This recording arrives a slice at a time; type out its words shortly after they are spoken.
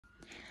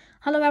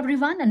Hello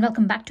everyone and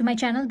welcome back to my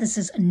channel. This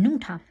is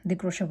Nuta, the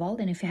Crochet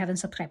World, and if you haven't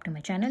subscribed to my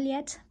channel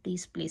yet,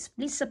 please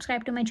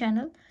subscribe to my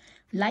channel,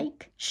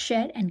 like,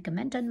 share and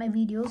comment on my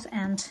videos.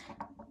 And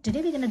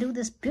today we're going to do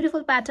this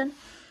beautiful pattern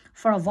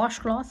for a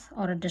washcloth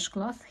or a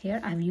dishcloth. Here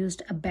I've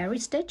used a berry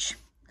stitch.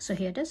 So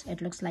here it is.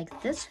 It looks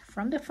like this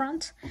from the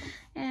front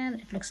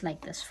and it looks like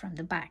this from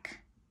the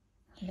back.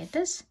 Here it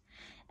is.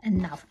 And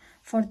now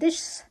for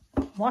this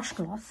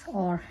washcloth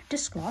or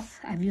dishcloth,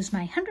 I've used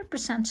my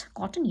 100%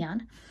 cotton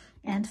yarn.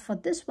 And for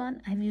this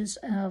one, I've used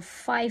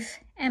 5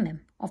 mm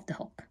of the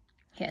hook.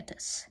 Here it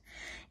is.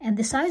 And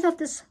the size of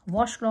this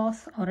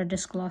washcloth or a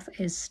dishcloth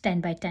is 10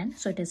 by 10.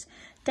 So it is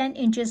 10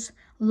 inches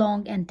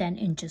long and 10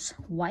 inches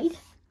wide.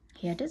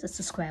 Here it is. It's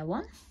a square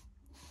one.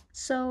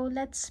 So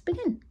let's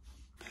begin.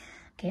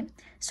 Okay.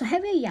 So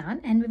have your yarn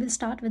and we will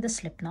start with a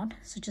slip knot.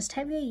 So just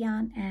have your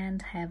yarn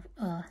and have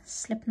a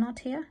slip knot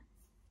here.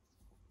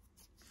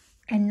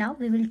 And now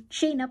we will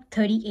chain up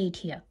 38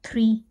 here.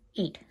 3,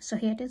 8. So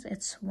here it is.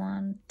 It's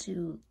 1,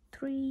 2,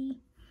 3,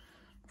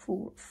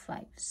 4,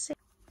 5, 6,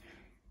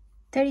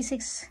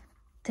 36,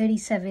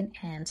 37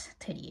 and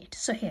 38.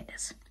 So here it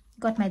is.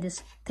 Got my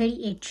this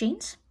 38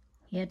 chains.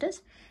 Here it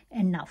is.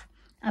 And now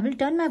I will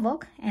turn my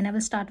work and I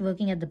will start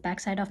working at the back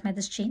side of my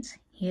this chains.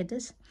 Here it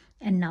is.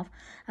 And now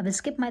I will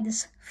skip my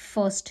this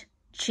first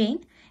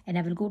chain and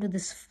I will go to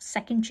this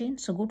second chain.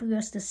 So go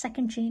towards the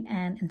second chain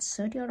and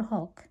insert your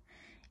hook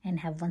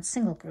and have one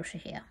single crochet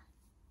here.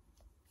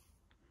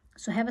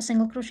 So have a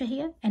single crochet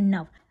here, and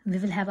now we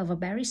will have our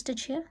berry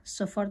stitch here.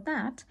 So for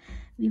that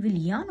we will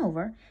yarn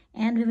over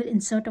and we will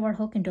insert our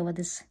hook into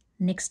this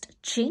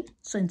next chain.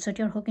 So insert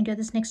your hook into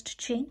this next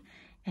chain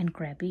and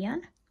grab your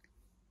yarn.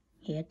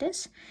 Here it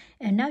is.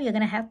 And now you're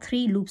going to have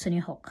 3 loops on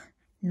your hook.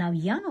 Now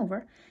yarn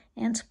over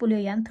and pull your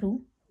yarn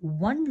through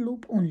 1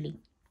 loop only.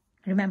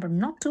 Remember,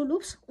 not 2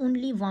 loops,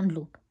 only 1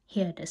 loop.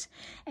 Here it is.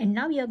 And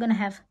now you're going to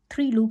have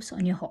 3 loops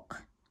on your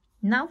hook.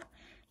 Now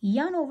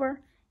yarn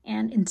over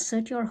and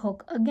insert your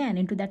hook again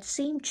into that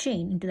same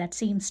chain, into that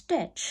same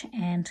stitch,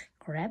 and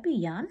grab your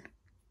yarn.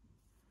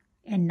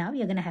 And now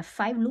you're going to have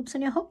 5 loops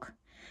on your hook.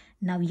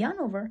 Now yarn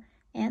over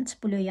and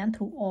pull your yarn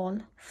through all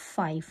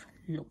 5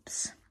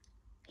 loops.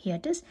 Here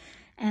it is.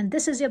 And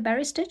this is your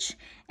berry stitch.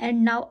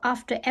 And now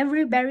after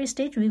every berry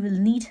stitch we will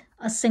need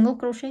a single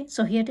crochet.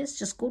 So here it is.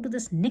 Just go to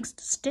this next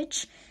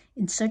stitch,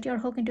 insert your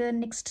hook into the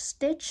next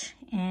stitch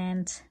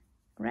and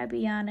grab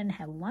your yarn and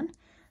have 1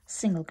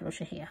 single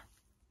crochet here.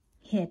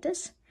 Here it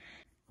is.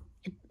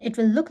 It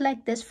will look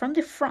like this from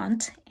the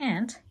front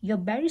and your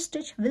berry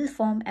stitch will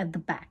form at the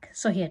back.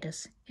 So here it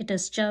is. It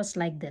is just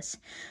like this.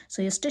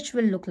 So your stitch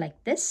will look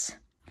like this.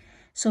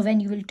 So when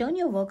you will turn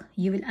your work,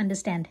 you will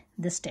understand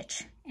the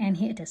stitch. And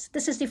here it is.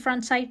 This is the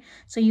front side.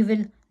 So you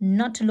will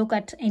not look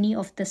at any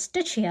of the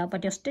stitch here,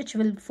 but your stitch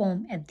will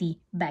form at the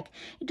back.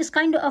 It is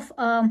kind of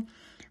a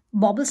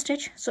bobble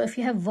stitch. So if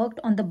you have worked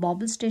on the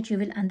bobble stitch, you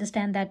will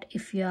understand that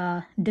if you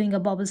are doing a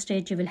bobble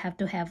stitch, you will have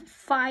to have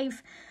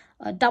 5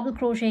 double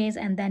crochets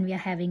and then we are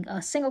having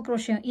a single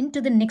crochet into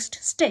the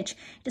next stitch.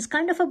 It is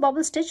kind of a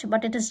bobble stitch,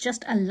 but it is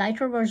just a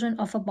lighter version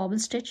of a bobble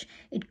stitch.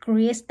 It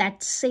creates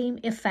that same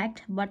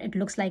effect, but it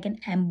looks like an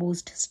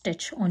embossed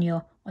stitch on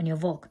your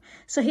work.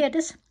 So here it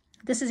is.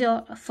 This is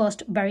your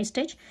first berry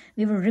stitch.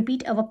 We will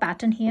repeat our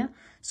pattern here.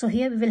 So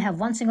here we will have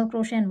 1 single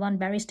crochet and 1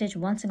 berry stitch,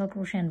 1 single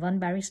crochet and 1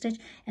 berry stitch,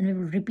 and we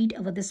will repeat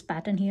our this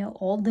pattern here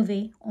all the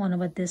way on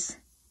our this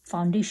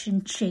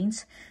foundation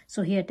chains.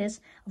 So here it is.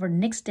 Our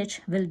next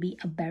stitch will be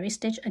a berry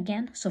stitch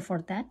again. So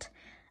for that,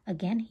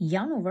 again,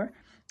 yarn over,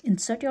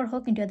 insert your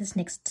hook into this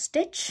next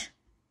stitch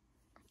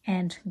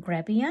and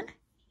grab a yarn.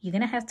 You're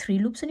going to have 3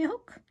 loops on your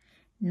hook.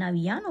 Now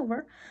yarn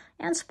over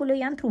and pull your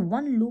yarn through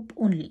 1 loop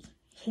only.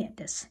 Here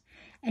it is.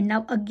 And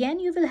now again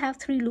you will have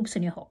 3 loops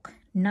on your hook.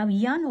 Now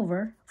yarn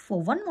over for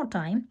 1 more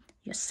time,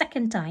 your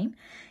second time,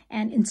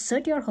 and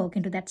insert your hook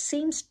into that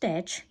same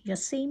stitch, your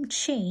same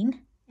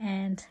chain,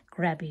 and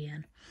grab your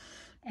yarn.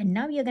 And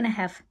now you're going to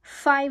have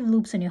 5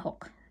 loops on your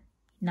hook.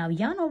 Now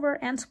yarn over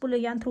and pull your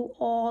yarn through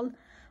all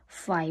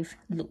 5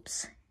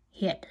 loops.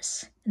 Here it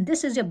is. And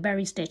this is your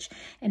berry stitch.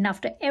 And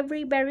after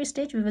every berry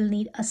stitch, we will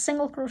need a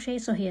single crochet.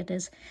 So here it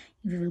is.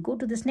 We will go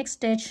to this next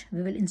stitch.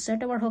 We will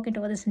insert our hook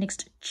into this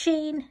next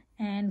chain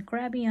and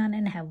grab your yarn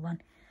and have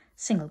 1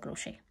 single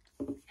crochet.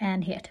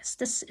 And here it is.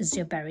 This is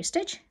your berry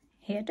stitch.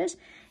 Here it is.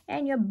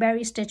 And your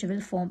berry stitch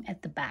will form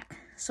at the back.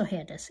 So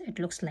here it is. It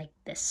looks like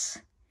this.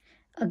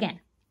 Again,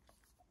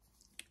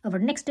 our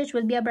next stitch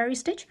will be a berry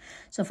stitch.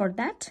 So for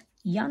that,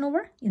 yarn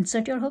over,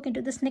 insert your hook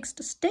into this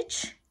next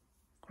stitch,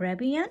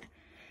 grab your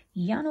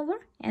yarn over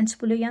and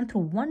pull your yarn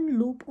through 1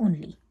 loop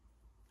only.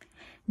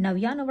 Now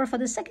yarn over for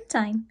the second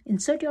time,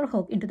 insert your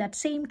hook into that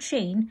same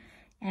chain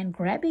and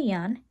grab your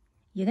yarn.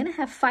 You're going to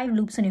have 5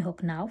 loops on your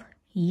hook now.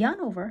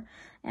 Yarn over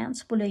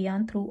and pull your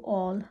yarn through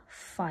all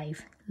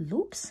 5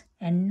 loops.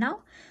 And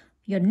now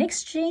your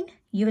next chain,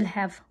 you will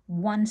have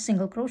 1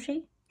 single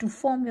crochet to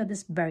form your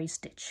this berry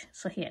stitch.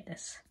 So here it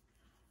is.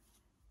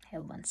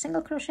 Have 1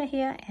 single crochet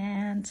here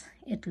and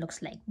it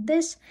looks like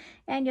this,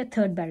 and your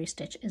third berry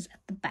stitch is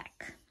at the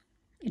back.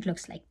 It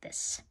looks like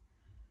this.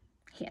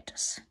 Here it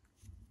is.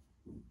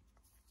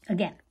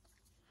 Again,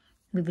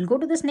 we will go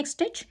to this next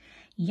stitch,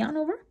 yarn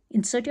over,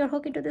 insert your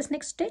hook into this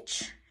next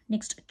stitch,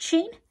 next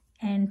chain,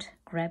 and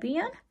grab your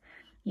yarn.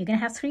 You're going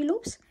to have 3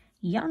 loops,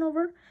 yarn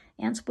over,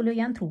 and spool your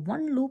yarn through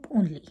 1 loop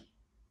only.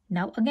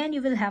 Now again,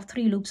 you will have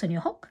 3 loops on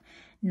your hook.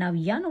 Now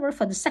yarn over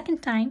for the second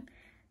time,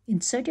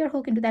 insert your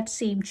hook into that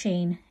same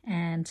chain,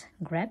 and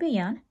grab your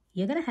yarn.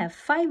 You're going to have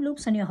 5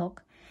 loops on your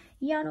hook,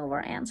 yarn over,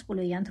 and spool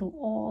your yarn through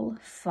all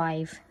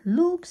 5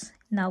 loops.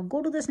 Now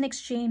go to this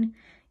next chain,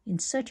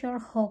 insert your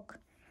hook,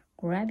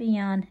 grab your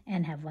yarn,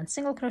 and have 1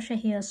 single crochet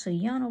here. So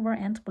yarn over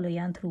and spool your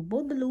yarn through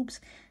both the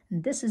loops.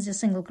 This is your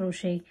single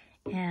crochet,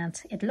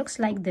 and it looks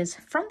like this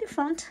from the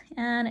front,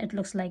 and it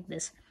looks like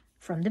this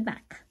from the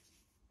back.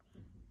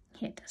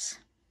 Here it is.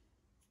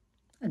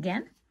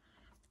 Again,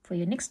 for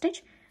your next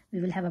stitch,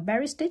 we will have a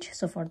barry stitch.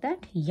 So for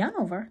that, yarn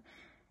over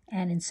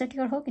and insert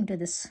your hook into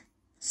this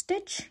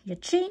stitch, your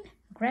chain,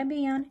 grab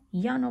your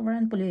yarn over,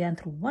 and pull your yarn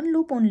through 1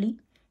 loop only,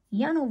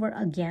 yarn over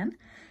again,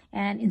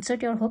 and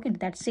insert your hook into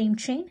that same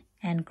chain,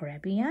 and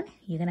grab your yarn.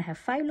 You're going to have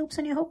 5 loops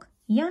on your hook,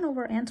 yarn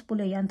over, and pull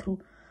your yarn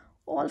through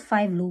all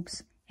 5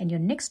 loops, and your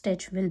next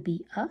stitch will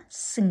be a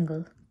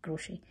single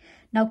crochet.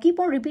 Now keep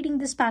on repeating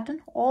this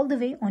pattern all the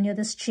way on your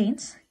this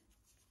chains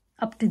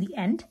up to the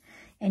end,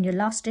 and your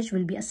last stitch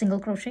will be a single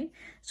crochet.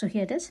 So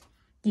here it is.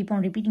 Keep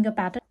on repeating your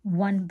pattern,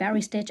 1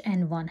 barry stitch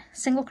and 1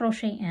 single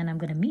crochet, and I'm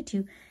going to meet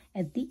you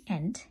at the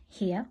end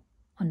here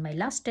on my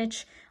last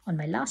stitch, on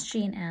my last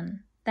chain, and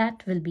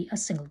that will be a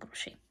single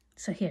crochet.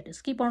 So here it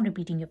is. Keep on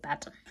repeating your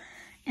pattern,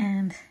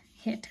 and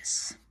here it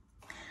is.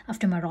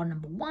 After my row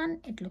number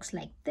 1, it looks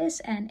like this,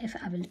 and if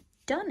I will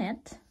turn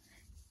it,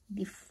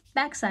 the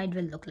back side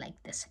will look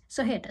like this.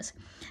 So here it is.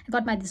 I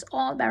got my this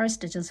all barry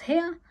stitches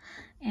here,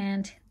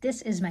 and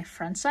this is my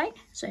front side.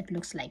 So it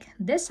looks like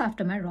this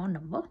after my row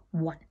number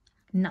 1.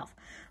 Now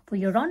for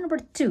your row number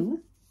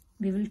 2,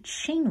 we will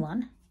chain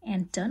 1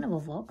 and turn our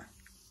work.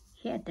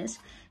 Here it is.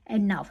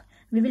 And now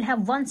we will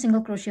have 1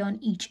 single crochet on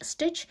each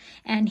stitch,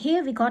 and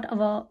here we got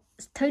our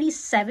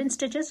 37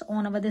 stitches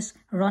on our this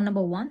row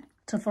number 1.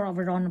 So for our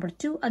row number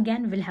 2,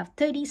 again we'll have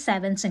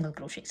 37 single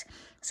crochets.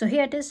 So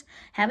here it is.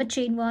 Have a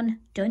chain 1,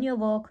 turn your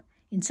work,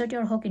 insert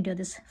your hook into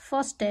this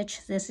first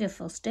stitch. This is your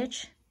first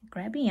stitch,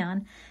 grab your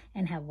yarn,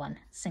 and have 1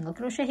 single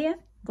crochet here.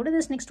 Go to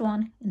this next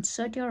one,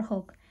 insert your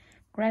hook,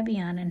 grab your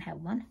yarn, and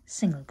have 1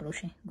 single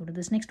crochet. Go to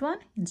this next one,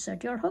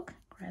 insert your hook,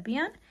 grab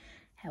your yarn,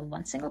 have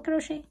 1 single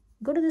crochet.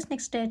 Go to this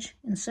next stitch,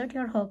 insert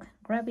your hook,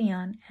 grab a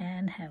yarn,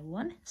 and have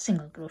 1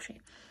 single crochet.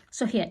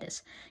 So here it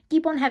is.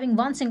 Keep on having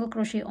 1 single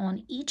crochet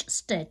on each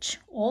stitch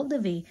all the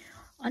way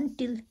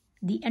until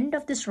the end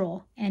of this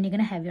row, and you're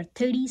going to have your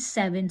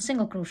 37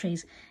 single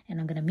crochets, and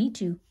I'm going to meet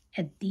you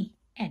at the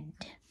end.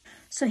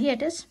 So here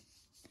it is.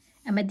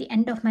 I'm at the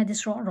end of my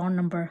this row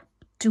number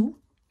 2,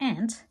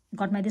 and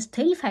got my this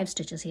 35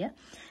 stitches here.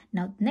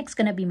 Now next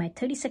going to be my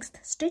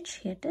 36th stitch.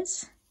 Here it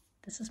is.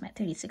 This is my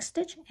 36th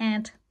stitch,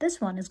 and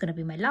this one is going to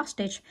be my last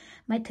stitch,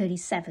 my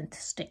 37th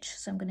stitch.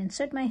 So I'm going to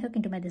insert my hook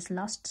into my this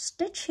last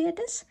stitch. Here it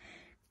is.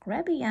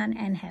 Grab a yarn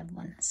and have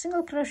 1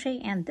 single crochet,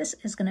 and this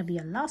is going to be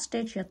your last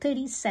stitch, your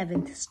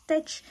 37th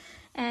stitch,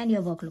 and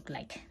your work look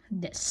like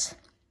this.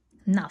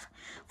 Now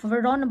for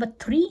row number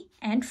 3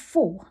 and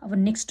 4, our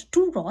next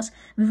 2 rows,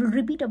 we will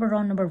repeat our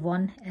row number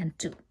 1 and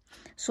 2.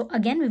 So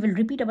again we will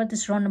repeat about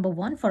this row number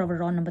 1 for our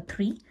row number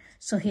 3.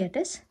 So here it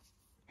is.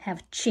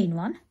 Have chain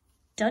 1,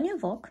 turn your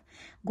work,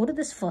 go to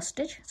this first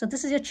stitch. So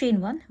this is your chain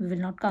 1. We will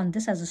not count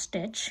this as a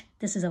stitch.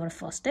 This is our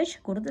first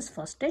stitch. Go to this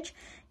first stitch,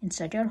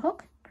 insert your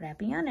hook,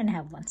 grab a yarn, and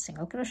have 1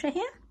 single crochet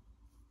here.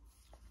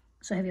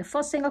 So have your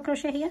first single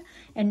crochet here,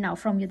 and now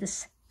from your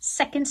this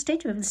second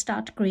stitch we will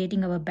start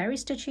creating our berry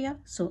stitch here.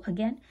 So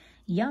again,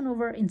 yarn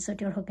over,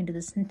 insert your hook into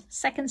this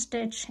second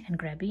stitch, and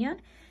grab a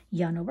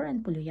yarn over,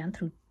 and pull your yarn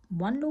through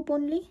 1 loop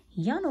only,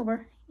 yarn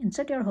over,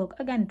 insert your hook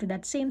again into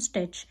that same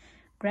stitch,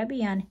 grab a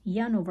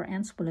yarn over,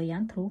 and pull a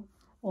yarn through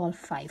all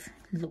 5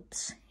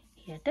 loops.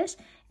 Here it is.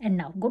 And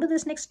now go to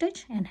this next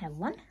stitch and have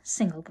 1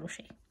 single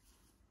crochet.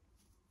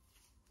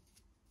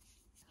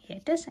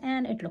 Here it is,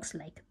 and it looks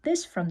like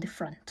this from the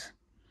front.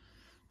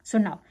 So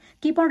now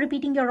keep on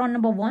repeating your row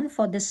number 1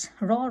 for this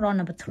row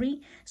number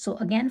 3. So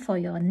again for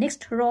your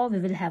next row we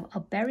will have a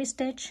berry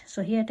stitch.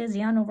 So here it is,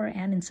 yarn over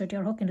and insert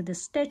your hook into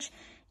this stitch,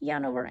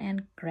 yarn over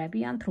and grab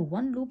yarn through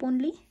 1 loop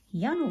only,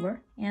 yarn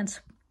over and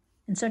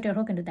insert your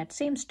hook into that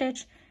same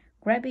stitch,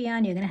 grab a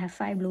yarn. You're going to have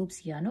 5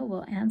 loops, yarn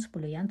over and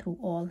pull a yarn through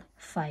all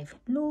 5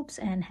 loops,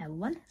 and have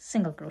 1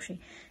 single crochet.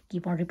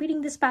 Keep on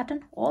repeating this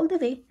pattern all the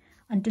way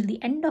until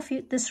the end of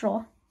this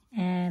row,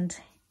 and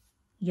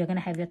you're going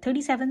to have your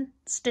 37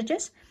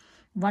 stitches,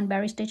 1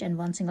 berry stitch and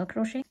 1 single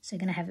crochet. So you're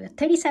going to have your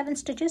 37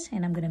 stitches,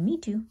 and I'm going to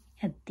meet you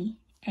at the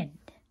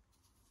end.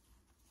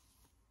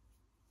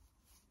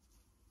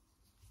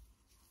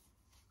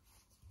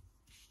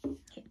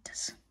 Here it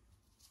is.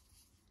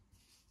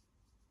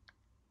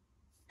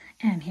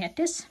 And here it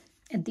is.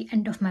 At the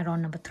end of my row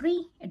number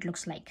 3, it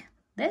looks like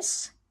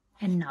this.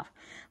 And now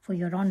for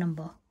your row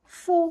number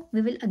 4,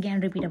 we will again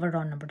repeat our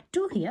row number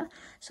 2 here.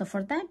 So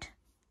for that,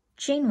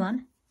 chain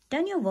 1,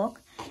 turn your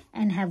work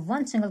and have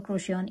one single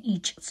crochet on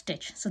each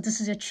stitch. So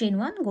this is your chain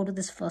one. Go to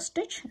this first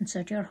stitch,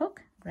 insert your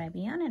hook, grab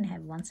yarn and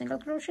have one single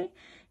crochet.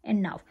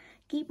 And now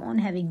keep on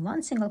having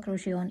one single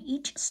crochet on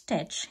each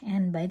stitch,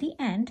 and by the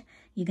end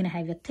you're gonna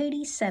have your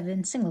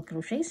 37 single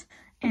crochets.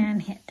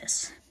 And here it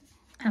is.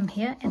 I'm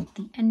here at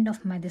the end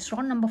of my this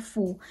round number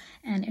 4,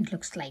 and it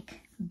looks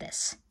like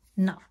this.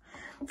 Now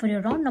for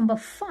your round number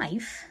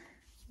 5,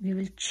 we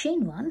will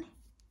chain one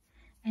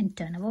and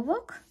turn our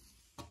work.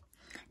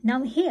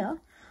 Now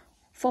here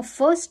for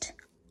first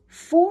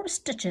 4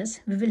 stitches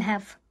we will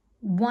have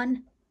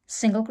one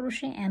single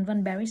crochet and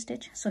one barry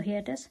stitch. So here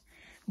it is.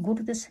 Go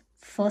to this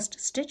first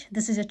stitch.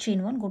 This is a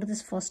chain one. Go to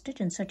this first stitch,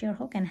 insert your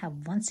hook and have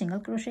one single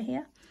crochet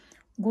here.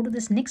 Go to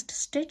this next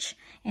stitch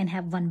and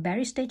have one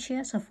barry stitch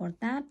here. So for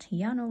that,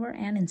 yarn over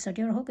and insert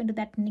your hook into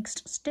that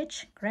next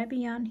stitch. Grab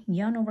your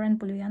yarn over and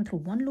pull your yarn through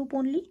one loop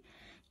only.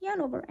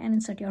 Yarn over and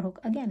insert your hook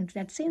again into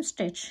that same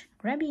stitch.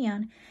 Grab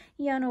your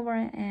yarn over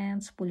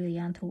and pull your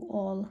yarn through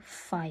all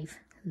 5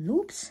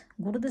 loops.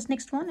 Go to this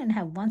next one and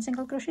have one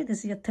single crochet. This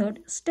is your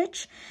 3rd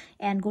stitch,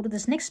 and go to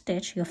this next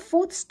stitch, your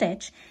 4th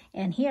stitch,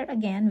 and here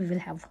again we will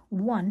have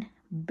one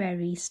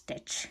barry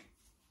stitch.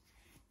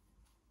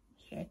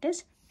 Here it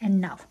is. And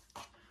now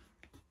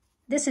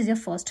this is your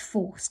first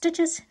 4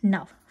 stitches.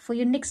 Now for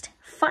your next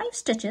 5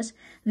 stitches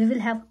we will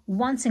have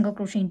one single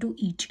crochet into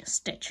each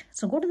stitch.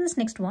 So go to this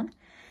next one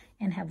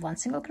and have one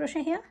single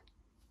crochet here.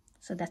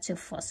 So that's your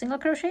first single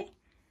crochet.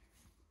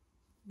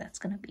 That's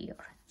gonna be your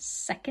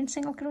 2nd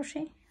single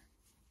crochet.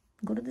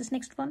 Go to this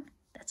next one.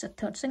 That's a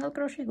 3rd single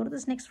crochet. Go to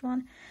this next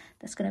one.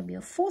 That's gonna be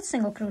your 4th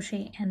single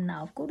crochet. And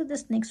now go to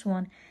this next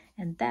one,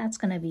 and that's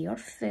gonna be your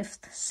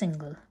 5th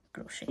single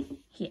crochet.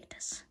 Here it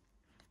is.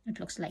 It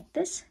looks like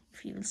this.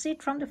 If you will see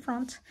it from the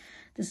front,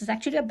 this is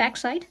actually a back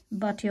side,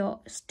 but your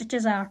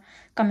stitches are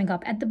coming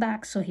up at the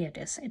back. So here it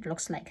is. It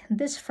looks like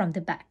this from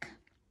the back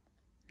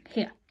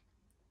here.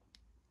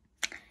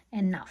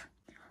 And now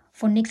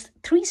for next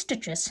 3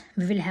 stitches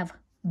we will have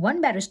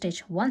one barry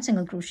stitch, one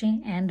single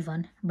crochet and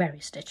one barry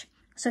stitch.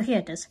 So here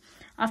it is.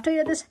 After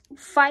you this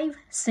 5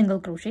 single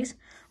crochets,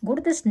 go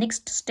to this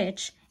next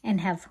stitch and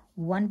have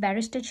one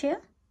barry stitch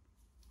here.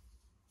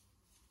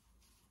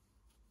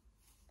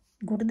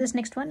 Go to this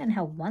next one and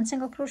have one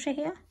single crochet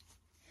here.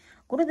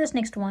 Go to this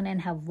next one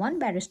and have one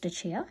barry stitch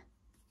here.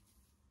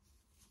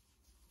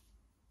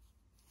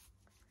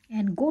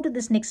 And go to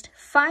this next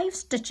 5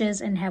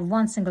 stitches and have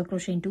one single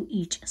crochet into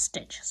each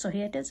stitch. So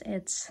here it is.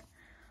 It's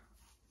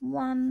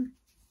 1,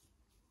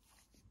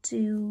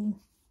 2,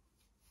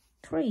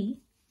 3,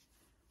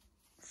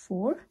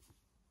 4,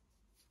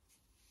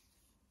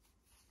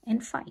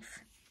 and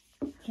 5.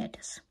 Here it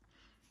is.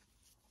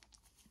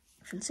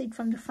 If you'll see it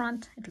from the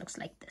front, it looks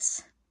like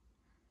this.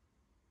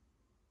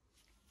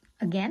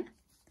 Again,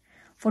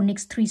 for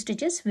next 3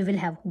 stitches, we will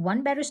have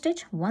one barry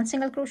stitch, one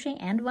single crochet,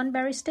 and one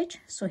barry stitch.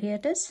 So here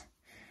it is.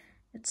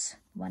 It's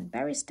one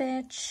barry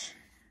stitch,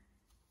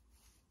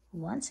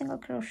 one single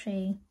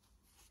crochet,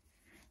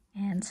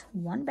 and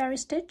one barry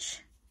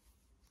stitch.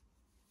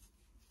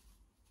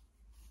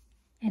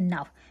 And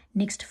now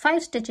next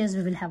 5 stitches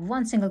we will have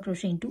one single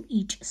crochet into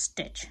each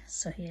stitch.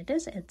 So here it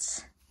is.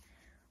 It's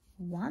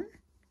 1,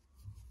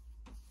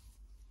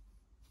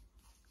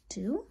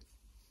 2,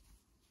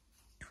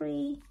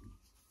 3,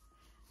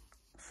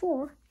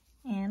 4,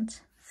 and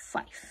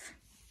 5.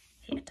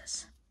 Here it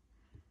is.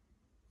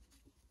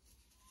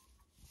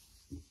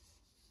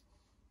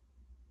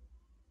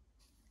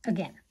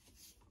 Again,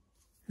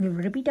 we will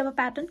repeat our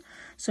pattern.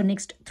 So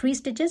next 3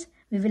 stitches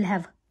we will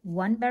have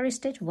one barry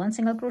stitch, one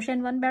single crochet,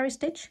 and one barry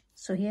stitch.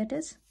 So here it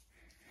is.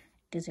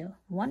 It is your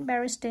one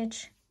barry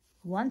stitch,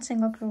 one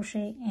single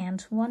crochet,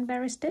 and one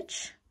barry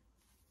stitch.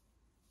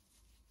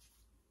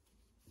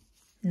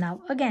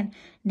 Now again,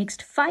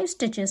 next 5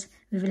 stitches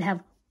we will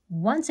have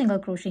one single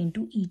crochet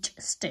into each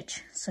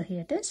stitch. So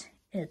here it is.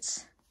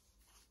 It's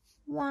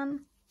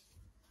 1,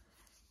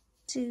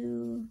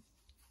 2,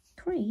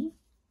 3,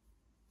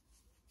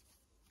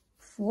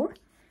 4,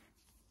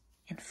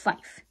 and 5.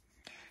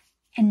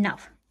 And now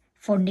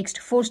for next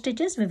 4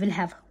 stitches we will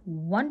have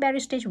one barry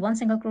stitch, one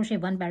single crochet,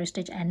 one barry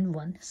stitch, and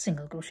one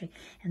single crochet.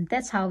 And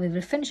that's how we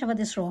will finish our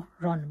this row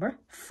number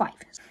 5.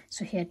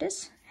 So here it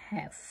is.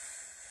 Have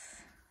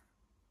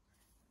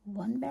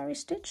one barry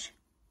stitch,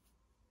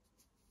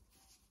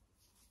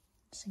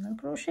 single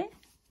crochet,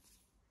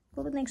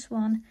 go to the next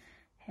one,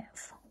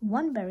 have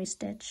one barry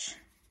stitch,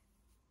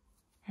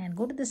 and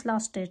go to this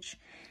last stitch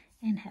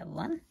and have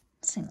one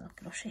single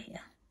crochet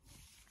here.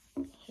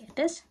 Here it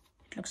is.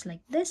 It looks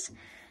like this,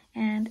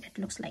 and it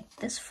looks like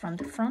this from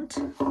the front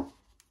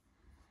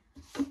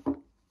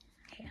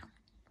here.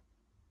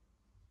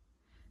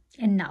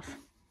 And now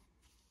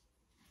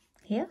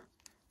here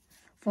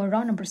for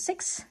round number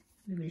 6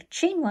 we will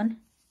chain one,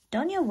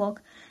 turn your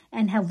work,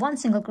 and have one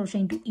single crochet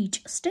into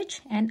each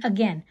stitch. And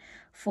again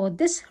for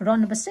this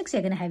round number 6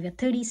 you're going to have your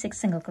 36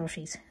 single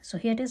crochets. So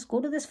here it is.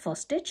 Go to this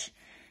first stitch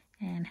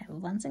and have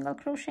one single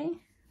crochet,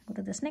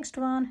 go to this next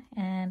one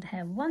and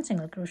have one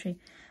single crochet,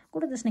 go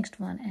to this next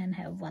one and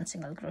have one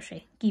single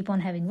crochet. Keep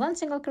on having one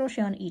single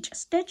crochet on each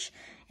stitch,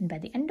 and by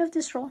the end of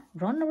this row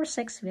number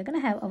 6, we're going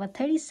to have our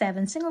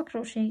 37 single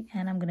crochet,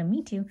 and I'm going to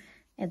meet you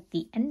at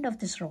the end of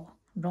this row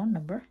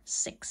number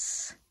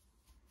 6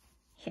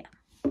 here.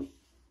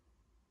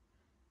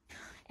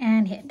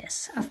 And here it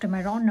is. After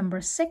my round number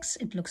 6,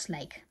 it looks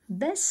like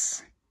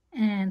this,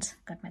 and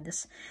got my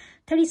this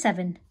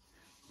 37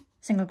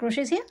 single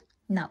crochets here.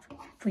 Now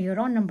for your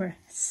round number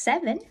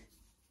 7,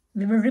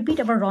 we will repeat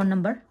our round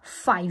number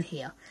 5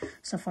 here.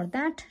 So for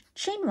that,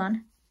 chain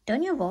 1,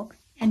 turn your work,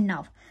 and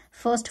now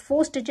first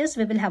 4 stitches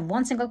we will have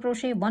one single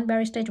crochet, one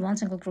barry stitch, one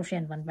single crochet,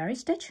 and one barry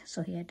stitch.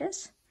 So here it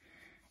is.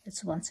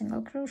 It's one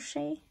single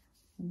crochet,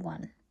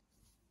 one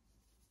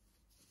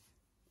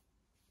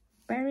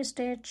barry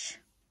stitch,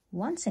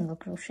 one single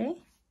crochet,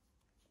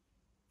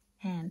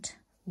 and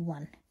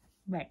one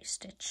barry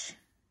stitch.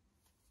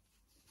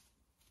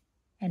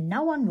 And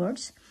now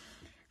onwards,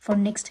 for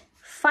next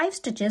 5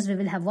 stitches we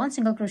will have one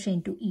single crochet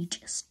into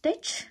each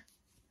stitch.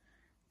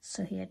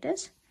 So here it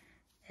is.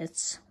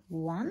 It's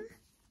 1,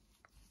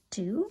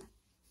 2,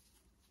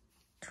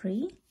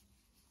 3,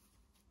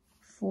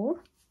 4,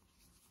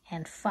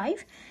 and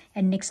 5.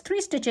 And next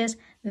 3 stitches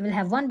we will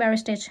have one barry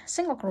stitch,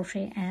 single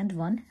crochet, and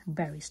one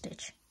barry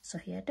stitch. So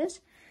here it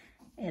is.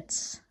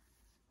 It's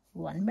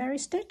one barry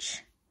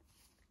stitch,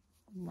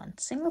 one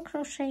single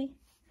crochet,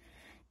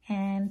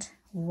 and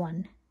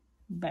one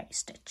barry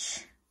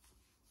stitch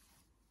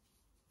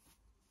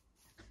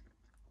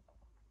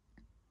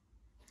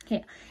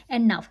here.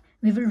 And now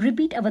we will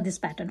repeat our this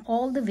pattern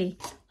all the way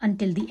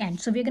until the end.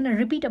 So we're going to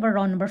repeat our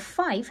round number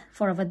 5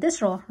 for our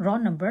this row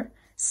number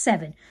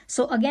 7.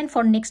 So again,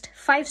 for next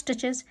 5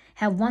 stitches,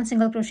 have one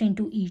single crochet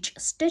into each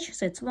stitch.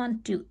 So it's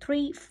 1, 2,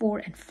 3, 4,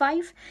 and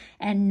 5.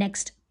 And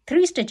next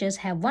 3 stitches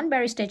have one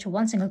barry stitch,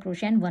 one single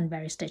crochet, and one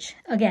barry stitch.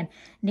 Again,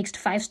 next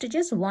 5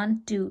 stitches,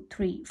 1, 2,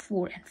 3,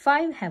 4, and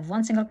 5, have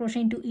one single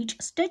crochet into each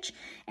stitch.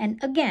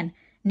 And again,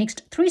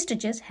 next 3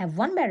 stitches have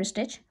one barry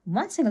stitch,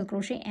 one single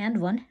crochet,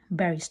 and one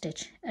barry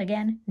stitch.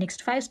 Again,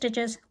 next 5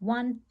 stitches,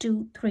 1,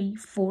 2, 3,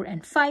 4,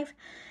 and 5,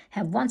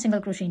 have one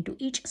single crochet into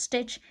each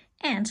stitch.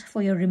 And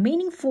for your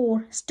remaining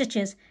 4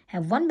 stitches,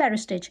 have one barry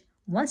stitch,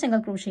 one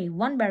single crochet,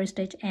 one barry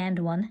stitch, and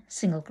one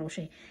single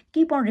crochet.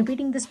 Keep on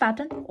repeating this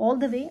pattern all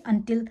the way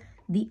until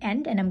the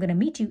end, and I'm going to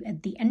meet you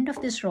at the end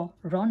of this row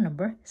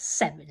number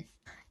 7.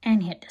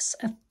 And here it is.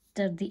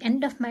 After the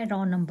end of my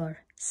row number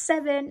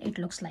 7, it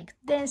looks like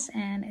this,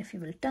 and if you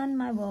will turn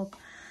my work,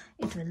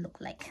 it will look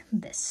like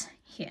this.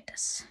 Here it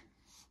is.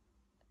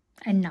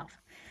 And now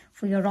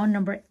for your row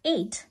number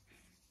 8,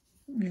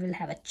 we will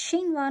have a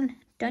chain 1,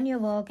 turn your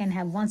work, and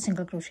have one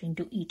single crochet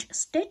into each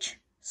stitch.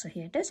 So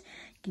here it is.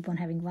 Keep on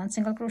having one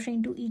single crochet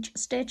into each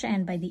stitch,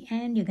 and by the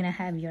end you're going to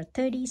have your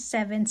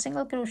 37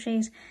 single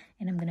crochets,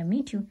 and I'm going to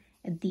meet you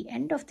at the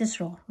end of this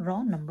row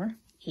number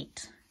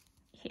 8.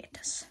 Here it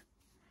is.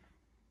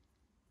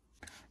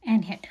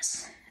 And here it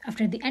is.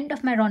 After the end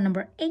of my row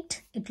number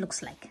 8, it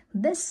looks like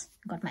this.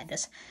 Got my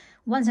this.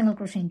 One single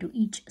crochet into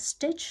each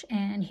stitch,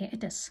 and here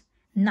it is.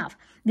 Now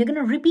we're going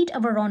to repeat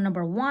our row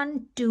number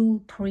 1,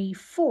 2, 3,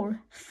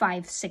 4,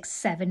 5, 6,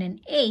 7, and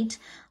 8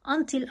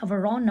 until our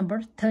row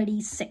number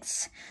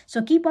 36.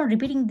 So keep on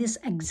repeating this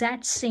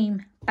exact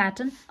same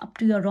pattern up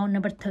to your row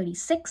number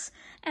 36,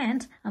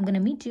 and I'm going to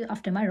meet you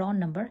after my row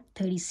number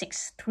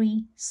 36.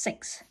 3,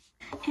 6.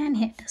 And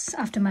here it is.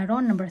 After my row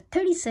number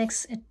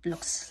 36, it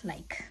looks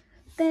like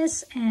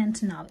this.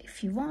 And now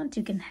if you want,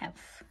 you can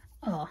have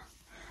a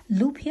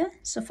loop here.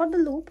 So for the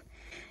loop,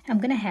 I'm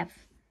going to have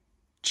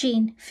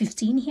chain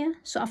 15 here.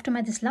 So after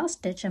my this last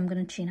stitch, I'm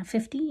going to chain a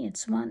 50.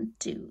 It's 1,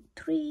 2,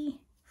 3,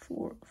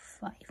 4,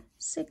 5,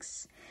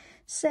 6,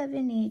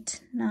 7,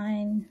 8,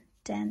 9,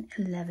 10,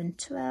 11,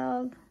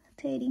 12,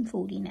 13,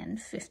 14,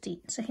 and 15.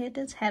 So here it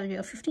is. Have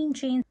your 15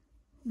 chains.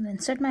 We'll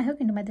insert my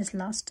hook into my this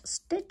last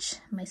stitch,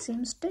 my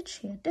same stitch.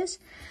 Here it is.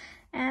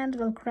 And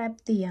we'll grab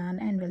the yarn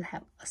and we'll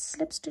have a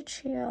slip stitch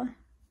here.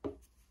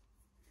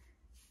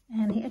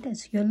 And here it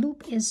is. Your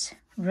loop is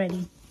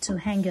ready to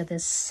hang your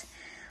this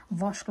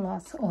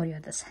washcloth or your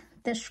this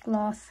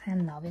dishcloth.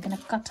 And now we're going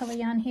to cut our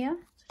yarn here.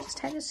 So just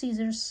have your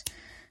scissors,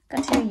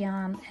 cut your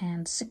yarn,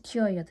 and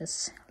secure your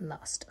this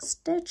last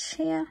stitch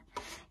here.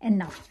 And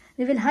now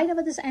we will hide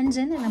our this ends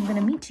in, and I'm going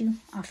to meet you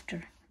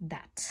after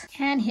that.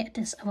 And here it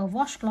is. Our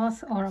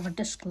washcloth or our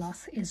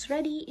dishcloth is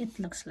ready. It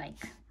looks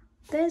like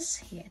this.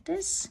 Here it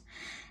is.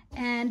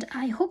 And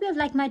I hope you have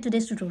liked my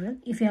today's tutorial.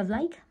 If you have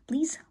liked,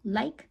 please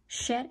like,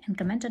 share, and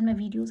comment on my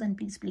videos, and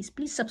please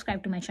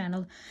subscribe to my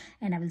channel,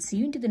 and I will see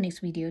you into the next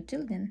video.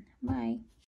 Till then, bye.